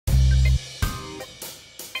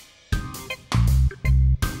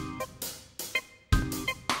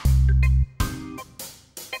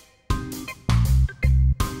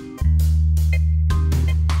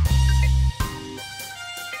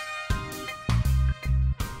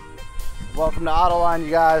Welcome to Autoline, you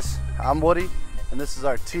guys. I'm Woody, and this is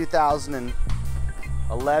our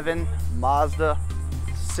 2011 Mazda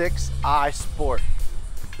 6i Sport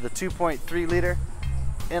with a 2.3 liter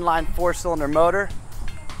inline 4-cylinder motor.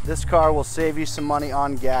 This car will save you some money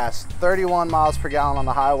on gas. 31 miles per gallon on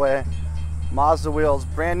the highway. Mazda wheels,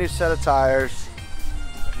 brand new set of tires,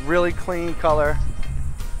 really clean color,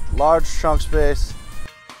 large trunk space.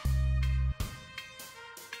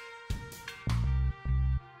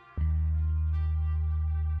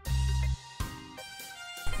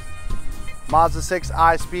 Mazda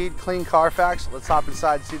 6i speed, clean Carfax. Let's hop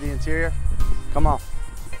inside and see the interior. Come on.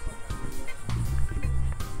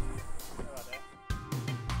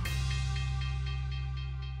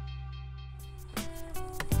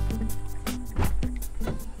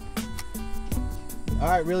 All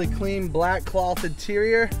right, really clean black cloth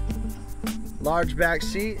interior, large back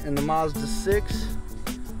seat in the Mazda 6.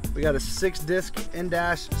 We got a 6-disc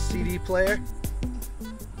in-dash CD player.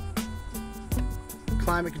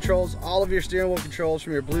 Climate controls, all of your steering wheel controls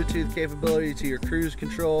from your Bluetooth capability to your cruise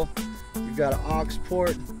control. You've got an aux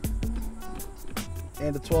port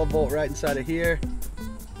and a 12-volt right inside of here.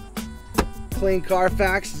 Clean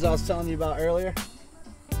Carfax, as I was telling you about earlier.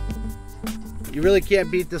 You really can't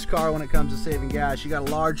beat this car when it comes to saving gas. You got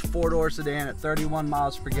a large 4-door sedan at 31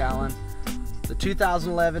 miles per gallon. The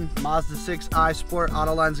 2011 Mazda 6i Sport,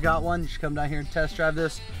 Autoline's got one. You should come down here and test drive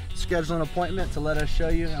this. Schedule an appointment to let us show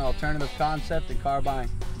you an alternative concept in car buying.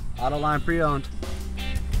 Autoline Pre-Owned.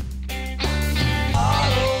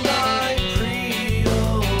 Autoline.